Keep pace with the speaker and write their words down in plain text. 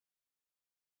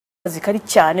zikari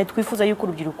cyane twifuza yuko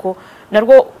urubyiruko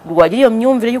narwo rwagira iyo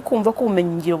myumvire yo kumva ko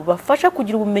ubumenyi ngiro bubafasha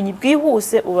kugira ubumenyi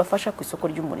bwihuse ubafasha ku isoko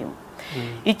ry'umurimo.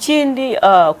 Ikindi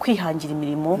kwihangira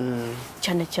imirimo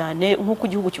cyane cyane nk'uko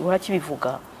igihugu gihora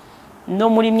kibivuga no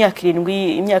muri imyaka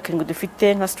 7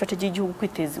 dufite nka strategy y'igihugu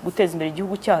guteza imbere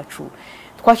igihugu cyacu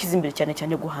twashyize imbere cyane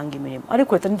cyane guhanga imirimo,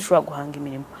 ariko leta ntidushobora guhanga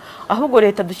imirimo, ahubwo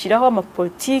leta dushyiraho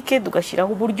amapolitike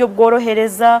tugashyiraho uburyo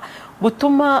bworohereza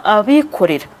butuma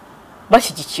abikorera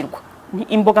bashyigikirwa.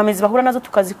 Imbogamizi bahura nazo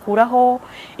tukazikuraho,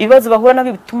 ibibazo bahura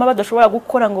nabyo bituma badashobora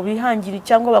gukora ngo bihangire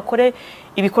cyangwa bakore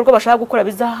ibikorwa bashaka gukora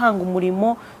bizahanga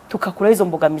umurimo, tukakura izo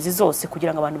mbogamizi zose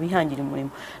kugira ngo abantu bihangire umurimo.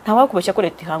 Nta wakubeshya ko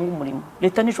leta ihanga umurimo,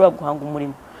 leta ntishobora guhanga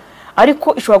umurimo,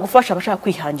 ariko ishobora gufasha abashaka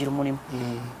kwihangira umurimo.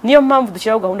 Niyo mpamvu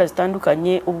dushyiraho gahunda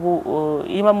zitandukanye ubu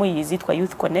iba muyizi yitwa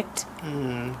Youth Connect,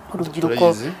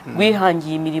 urubyiruko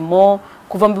rwihangiye imirimo.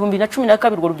 Kuva mu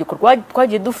 2012 urwo rubyiruko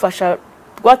twagiye dufasha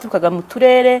rwaturukaga mu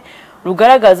turere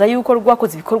rugaragaza yuko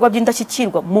rwakoze ibikorwa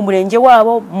by'indashyikirwa mu murenge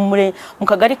wabo, mu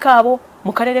kagari kabo, mu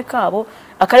karere kabo,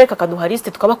 akarere kakaduha liste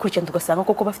tukabakurikirana tugasanga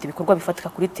koko bafite ibikorwa bifatika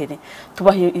kuri tere,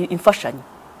 tubaha imfashanyo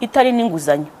itari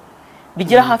n'inguzanyo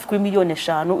bigira hafi kuri miliyoni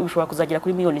 5, bishobora kuzagera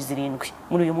kuri miliyoni 7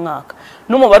 muri uyu mwaka.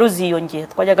 N'umubare uziyongera,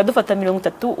 twajyaga dufata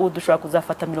 30, ubu dushobora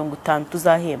kuzafata 50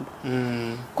 tuzahemba.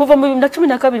 Kuva mu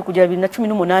 2012 kugera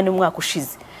 2018 umwaka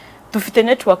ushize dufite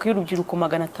network y'urubyiruko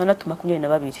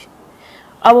 622.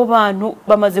 Abo bantu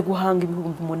bamaze guhanga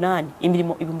 8,000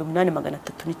 imirimo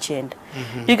 8,309.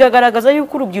 Bigagaragaza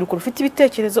yuko urubyiruko rufite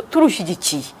ibitekerezo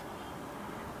turushyigikiye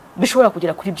bishobora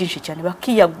kugera kuri byinshi cyane,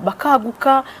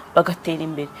 bakaguka bagatera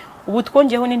imbere. Ubu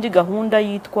twongeyeho n'indi gahunda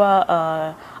yitwa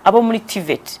abo muri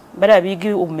TVET bari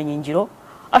biga ubumenyi ngiro,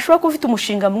 ashobora kuba ufite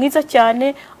umushinga mwiza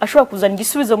cyane, ashobora kuzana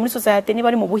igisubizo muri society, niba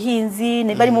ari mu buhinzi,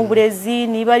 niba ari mu burezi,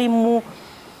 niba ari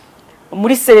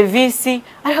muri service,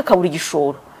 ariko akabura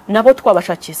igishoro. Nabo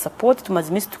twabashakiye support, tumaze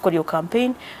iminsi dukora iyo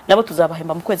campaign, nabo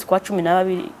tuzabahemba mu kwezi kwa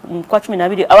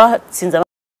 12 abatsinze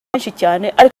benshi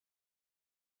cyane. Ariko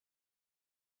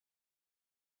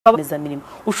mirimo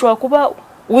ushobora kuba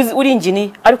uri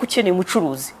ingini ariko ukeneye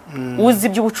umucuruzi uzi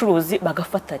by'ubucuruzi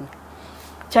bagafatanya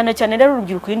cyane cyane. Rero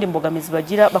urubyiruko yindi mbogamizi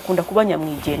bagira bakunda kuba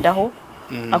nyamwigendaho,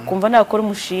 akumva nakora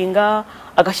umushinga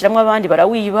agashyiramo abandi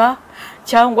barawiba,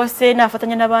 cyangwa se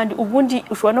nafatanya n'abandi, ubundi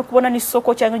ushobora no kubona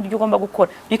n'isoko cyangwa ibyo ugomba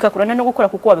gukora bikakurana no gukora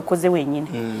kuko wabikoze wenyine.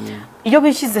 Iyo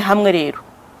bishyize hamwe rero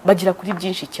bagira kuri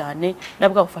byinshi cyane,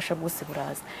 nabwo ubufasha bwose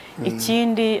buraza.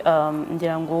 Ikindi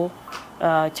ngira ngo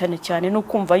cyane cyane no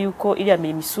kumva yuko iriya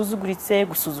mirimo isuzuguritse,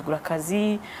 gusuzugura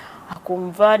akazi,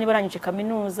 akumva niba arangije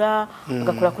kaminuza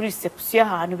agakora kuri reception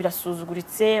ahantu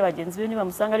birasuzuguritse, bagenzi be niba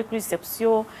musanga ari kuri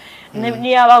reception,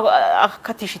 niba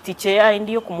akatisha itike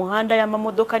indi yo ku muhanda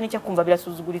y'amamodoka n'icyo akumva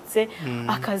birasuzuguritse.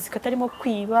 Akazi katarimo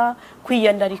kwiba,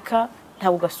 kwiyandarika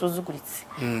ntabwo gasuzuguritse.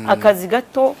 Akazi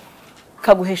gato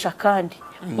kaguhesha kandi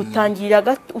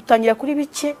utangira kuri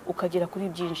bike ukagera kuri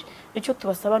byinshi. Icyo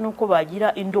tubasaba nuko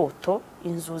bagira indoto,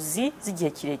 inzozi z'igihe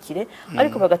kirekire,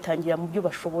 ariko bagatangira mu byo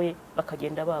bashoboye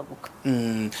bakagenda baguka.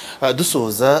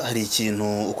 Dusoza hari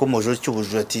ikintu uko mojo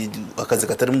cy'ubujura ati akazi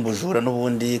katari mu bujura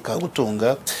n'ubundi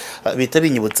kagutunga, bita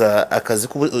binyibutsa akazi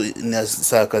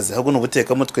akazi ahubwo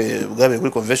n'ubuteka mutwe bwabe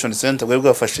kuri convention center bwari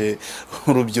bwafashe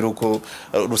urubyiruko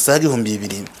rusaga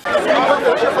 2,000.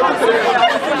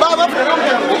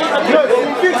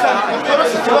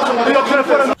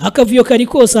 Akavuyo kari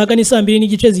kose hagana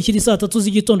 2:30 zikiri 3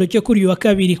 z'igitondo cyo kuri wa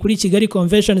kabiri kuri Kigali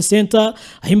Convention Center,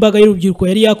 aho imbaga y'urubyiruko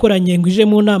yari yakoranye ngo ije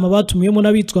mu nama batumiyemo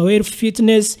n'abitwa Health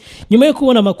Fitness. Nyuma yo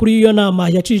kubona amakuru y'iyo nama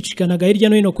yacicikanaga hirya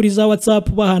no hino kuri za WhatsApp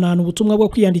bahanahana ubutumwa bwo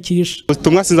kwiyandikisha.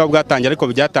 Ubutumwa sinza bwatangiye ariko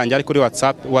byatangiye ari kuri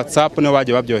WhatsApp niyo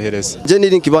bagiye babyohereza. Je ni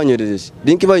link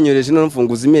banyorereje no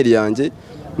mfunguza email yanjye,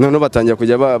 none batangira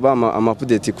kujya bama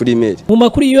amapudeti kuri email. Mu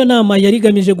makuru y'iyo nama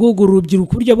yarigamije guhugura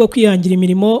urubyiruko uburyo bwo kwihangira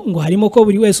imirimo, ngo harimo ko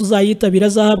buri wese uzayitabira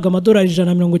azahabwa amadolari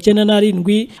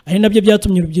 197, ari nabyo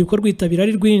byatumye urubyiruko rwitabira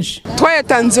ari rwinshi.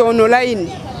 Twayatanze online,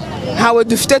 ntawe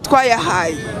dufite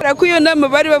twayahaye. Ariko iyo nama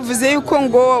bari bavuze yuko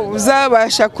ngo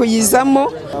uzabasha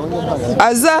kuyizamo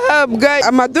azahabwa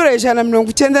amadolari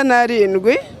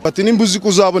 197. Ati nimbuzi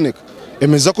kuzaboneka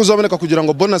emeza kuzaboneka kugira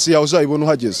ngo bonus yawe uzayibone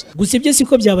uhageze. Gusa ibyo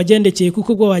siko byabagendekeye,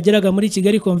 kuko ubwo bageraga muri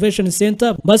Kigali Convention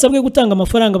Center basabwe gutanga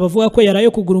amafaranga bavuga ko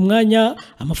yarayo kugura umwanya.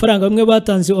 Amafaranga bamwe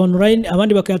batanze online,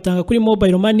 abandi bakayatanga kuri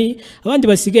mobile money, abandi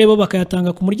basigaye bo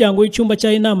bakayatanga ku muryango w'icyumba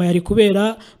cya inama yari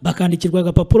kubera, bakandikirwa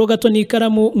agapapuro gato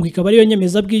n'ikaramu ngo ikaba ariyo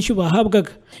nyemeza bwishyu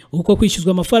bahabwaga. Uko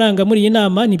kwishyuzwa amafaranga muri iyi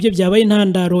nama nibyo byabaye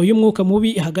intandaro y'umwuka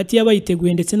mubi hagati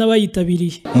y'abayiteguye ndetse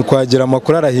n'abayitabiriye. Mu kwagira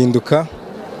amakuru arahinduka,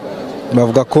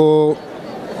 bavuga ko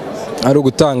ari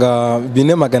ugutanga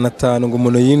 4,500 ngo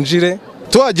umuntu yinjire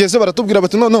tuhageze baratubwira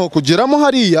bati noneho kugeramo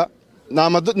hariya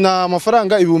ni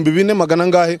amafaranga 4,400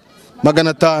 ngahe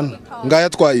 500 ngaya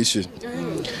twayishyuye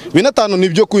 500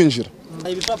 nibyo kwinjira.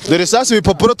 Dore sasa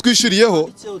ibipapuro twishyuriyeho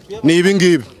ni ibi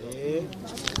ngibi.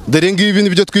 Dore ngibi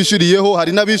nibyo twishyuriyeho,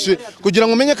 hari n'abishyuye kugira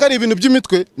ngo umenye ko ari ibintu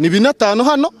by'imitwe ni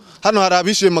 500 hano hari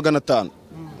abishyuye 500.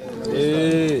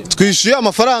 Twishyuye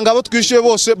amafaranga abo twishyuye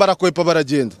bose barakwepa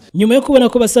baragenda. Nyuma yo kubona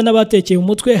ko basa n'abatekeye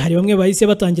umutwe, hari bamwe bahise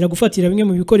batangira gufatira bimwe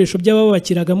mu bikoresho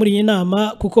by'ababakiraga muri iyi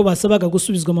nama kuko basabaga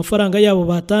gusubizwa amafaranga yabo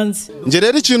batanze. Nge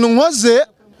rero ikintu nkoze,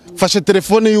 fashe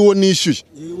telefone y'uwo nishyuye,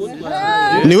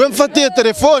 niwe mfatiye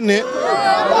telefone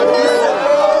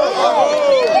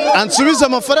ansubiza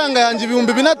amafaranga yanjye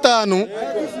 5,500.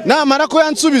 Namara ko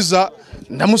yansubiza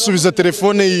ndamusubiza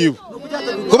telefone yiwe,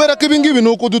 kubera ko ibingibi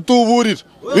nuko dutuburira.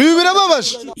 Ibi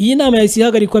birababaje. Iyi nama yahise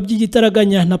ihagarikwa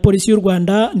by'igitaraganya na polisi y'u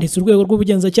Rwanda ndetse urwego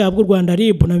rw'ubugenzacyaha bw'u Rwanda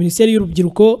RIB na Minisitiri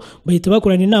y'urubyiruko bahita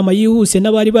bakorana inama yihuse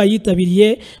n'abari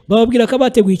bayitabiriye, bababwira ko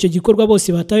abateguye icyo gikorwa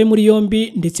bose batawe muri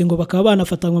yombi ndetse ngo bakaba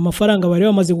banafatanywa amafaranga bari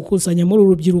bamaze gukusanya muri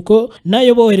urubyiruko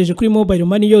nayo bohereje kuri mobile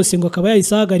money yose ngo akaba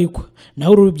yahise ahagarikwa.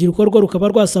 Naho urubyiruko rwo rukaba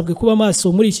rwasabwe kuba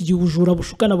maso muri iki gihe ubujura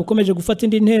bushukana bukomeje gufata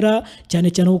indi ntera, cyane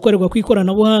cyane gukorerwa ku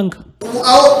ikoranabuhanga.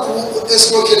 Aho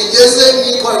escroquerie igeze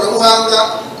mu ikoranabuhanga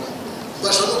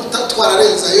bashobora gutwara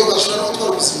renzayo, bashobora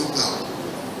gutwara ubuzima bwawe.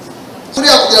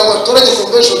 Kuriya kugira ngo abaturage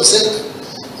convention center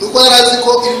nuko yarazi ko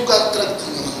iri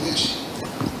bwataragitinga abantu benshi.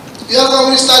 Iyo ava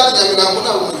muri stade Nyamirambo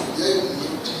nabo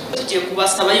tugiye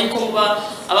kubasaba yuko muba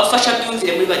abafasha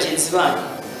byumvire muri bagenzi banyu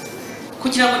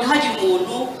kugira ngo ntihagire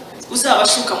umuntu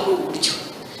uzabashuka muri ubu buryo.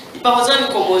 Bahoza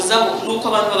bikomozaho nuko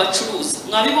abantu babacuruza.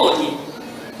 Mwabibonye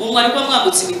umwari kwa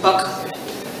mwagutse imipaka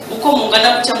uko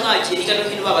mungana gucya mwagiye igano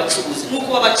hino babacuruza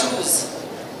nuko babacuruza.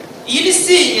 Iyi ni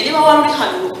sinye niba wari uri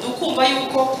hano dukumva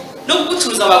yuko no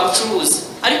gucuruza bagucuruza,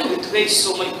 ariko bitubera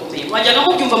isomo rikomeye. Mwajyaga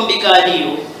mubyumva mu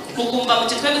biganiro mukumva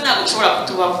muti twebwe ntabwo ushobora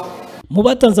kutubaho. Mu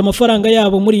batanze amafaranga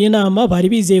yabo muri iyi nama bari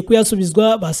bizeye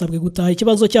kuyasubizwa, basabwe gutaha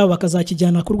ikibazo cyabo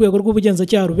bakazakijyana ku rwego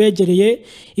rw'ubugenzacyaha rubegereye.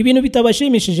 Ibintu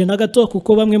bitabashimishije na gato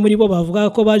kuko bamwe muri bo bavuga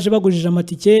ko baje bagujije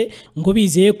amatike ngo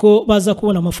bizeye ko baza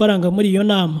kubona amafaranga muri iyo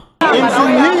nama.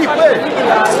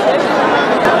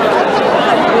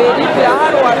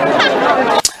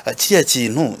 Kiriya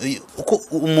kintu uko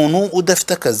umuntu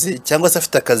udafite akazi cyangwa se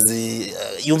afite akazi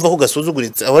yumva ko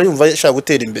gasuzuguritse aba yumva ashaka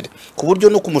gutera imbere ku buryo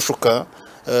no kumushuka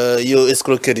iyo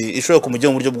escroquerie ishobora kumujya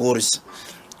mu buryo bworoshye.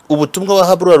 Ubutumwa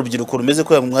wahabura rubyiruko rumeze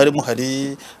ko mwari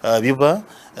muhari biba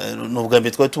n'ubwa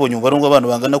mbere twari tubonye umubare w'abantu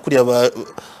bangana kuriya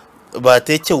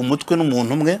batekeye umutwe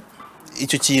n'umuntu umwe.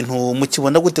 Icyo kintu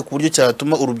mukibona gute ku buryo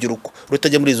cyatuma urubyiruko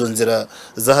rutajya muri izo nzira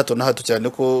za hato na hato, cyane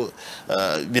ko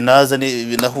binaza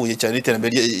binahuye cyane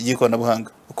n'iterambere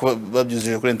ry'ikoranabuhanga uko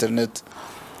babyuzuje kuri internet?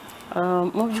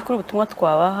 Mu by'ukuri ubutumwa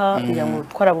twabaha kugira ngo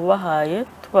twarabubahaye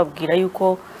tubabwira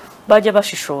yuko bajya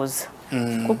bashishoza,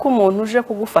 kuko umuntu uje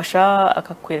kugufasha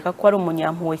akakwereka ko ari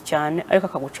umunyampuwe cyane ariko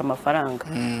akaguca amafaranga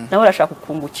nawe arashaka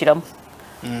kukungukiramo,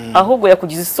 ahubwo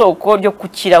yakugize isoko ryo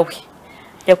kukirawe,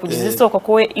 yakugize isoko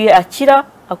ko we iyo akira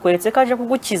akweretse ko aje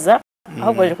kugukiza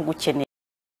ahubwo aje kugukenera.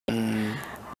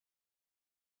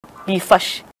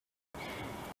 Bifashe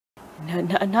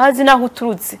ntazi naho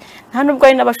uturutse, nta nubwo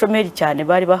ari n'abashomeri cyane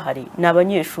bari bahari, ni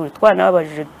abanyeshuri.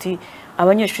 Twanababajije tuti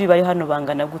abanyeshuri bari hano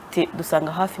bangana gute,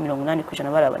 dusanga hafi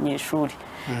 80% bari abanyeshuri.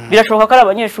 Birashoboka ko ari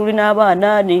abanyeshuri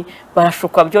n'abana ni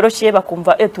barashuka byoroshye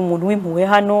bakumva umuntu w'impuwe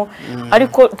hano,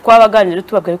 ariko twabaganira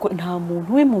tubabwira ko nta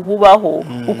muntu w'impuwe ubaho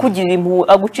ukugira impuwe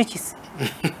agucikise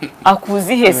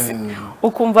akuzi hese.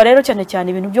 Ukumva rero cyane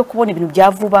cyane ibintu byo kubona ibintu bya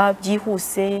vuba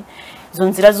byihuse, izo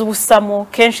nzira z'ubusamo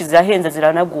kenshi zirahenze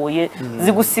ziranagoye,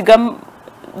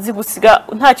 zigusiga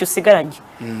ntacyo usigaranye.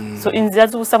 So inzira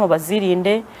z'ubusamo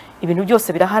bazirinde, ibintu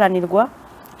byose biraharanirwa,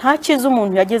 nta kiza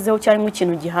umuntu yagezeho cyangwa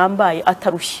ikintu gihambaye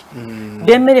atarushye.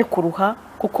 Bemere kuruha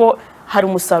kuko hari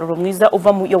umusaruro mwiza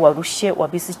uva mu yo warushye,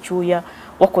 wabize icyuya,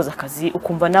 wakoze akazi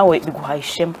ukumva nawe biguhaye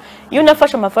ishema. Iyo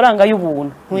unafashe amafaranga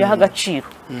y'ubuntu ntuyaha agaciro.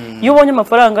 Iyo ubonye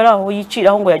amafaranga araho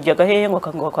yiciraho ngo yagiyaga hehe ngo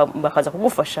bakaza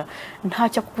kugufasha,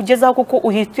 ntacyo kukugezaho kuko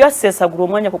uhita uyasesagura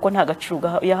umwanya kuko nta gaciro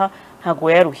yaha,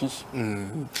 ntago yaruhiye.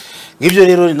 Ngibyo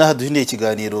rero naha duhindiye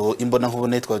ikiganiro imbona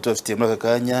nkubone twaba tubafitiye muri aka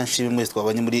kanya. Nshimire mwese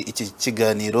twabanye muri iki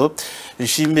kiganiro.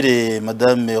 Nshimire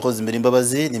Madame Rosemary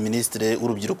Mbabazi, ni Minisitiri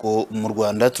w'urubyiruko mu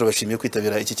Rwanda. Turabashimiye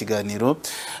kwitabira iki kiganiro.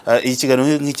 Iki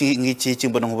kiganiro nk'iki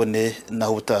cy'imbona nkubone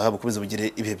naho utaha bukomeze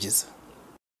bugire ibihe byiza.